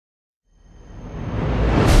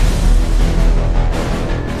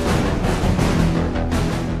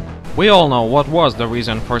We all know what was the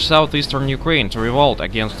reason for southeastern Ukraine to revolt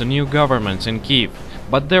against the new government in Kiev,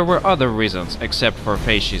 but there were other reasons except for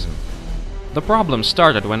fascism. The problem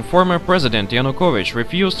started when former President Yanukovych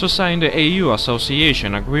refused to sign the EU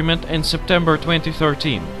Association Agreement in September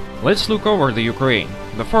 2013. Let's look over the Ukraine.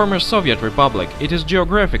 The former Soviet Republic, it is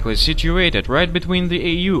geographically situated right between the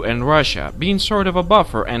EU and Russia, being sort of a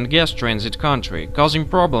buffer and gas transit country, causing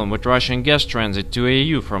problem with Russian gas transit to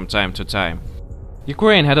EU from time to time.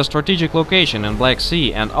 Ukraine had a strategic location in Black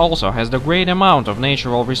Sea and also has the great amount of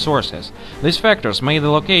natural resources. These factors made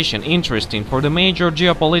the location interesting for the major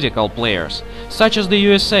geopolitical players, such as the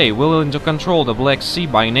USA, willing to control the Black Sea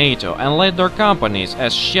by NATO and let their companies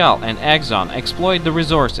as Shell and Exxon exploit the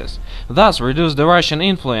resources, thus reduce the Russian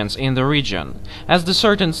influence in the region. As the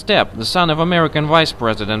certain step, the son of American Vice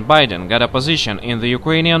President Biden got a position in the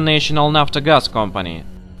Ukrainian National Naftogaz company.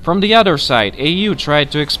 From the other side, EU tried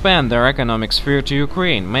to expand their economic sphere to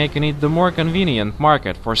Ukraine, making it the more convenient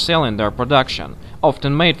market for selling their production,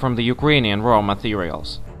 often made from the Ukrainian raw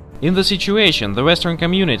materials. In the situation, the Western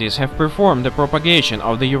communities have performed the propagation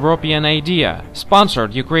of the European idea,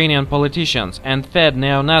 sponsored Ukrainian politicians and fed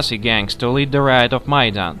neo-Nazi gangs to lead the riot of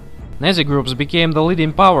Maidan. Nazi groups became the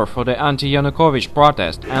leading power for the anti-Yanukovych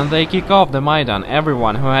protest, and they kick off the Maidan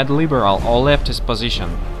everyone who had liberal or leftist position.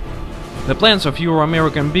 The plans of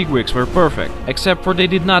Euro-American bigwigs were perfect, except for they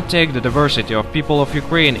did not take the diversity of people of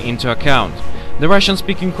Ukraine into account. The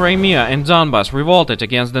Russian-speaking Crimea and Donbas revolted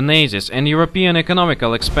against the Nazis and European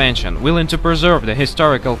economical expansion, willing to preserve the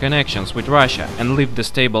historical connections with Russia and live the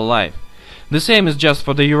stable life. The same is just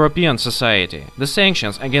for the European society. The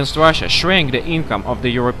sanctions against Russia shrank the income of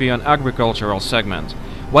the European agricultural segment.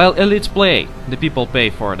 While elites play, the people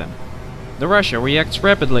pay for them. The Russia reacts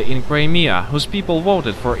rapidly in Crimea, whose people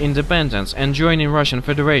voted for independence and joining Russian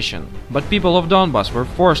Federation. But people of Donbas were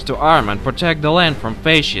forced to arm and protect the land from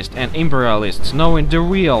fascists and imperialists, knowing the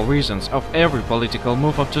real reasons of every political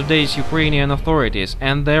move of today's Ukrainian authorities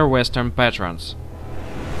and their Western patrons.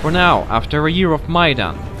 For now, after a year of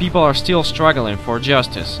Maidan, people are still struggling for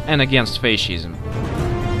justice and against fascism.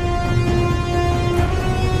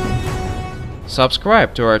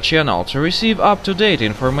 Subscribe to our channel to receive up-to-date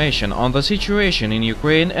information on the situation in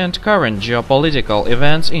Ukraine and current geopolitical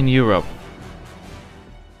events in Europe.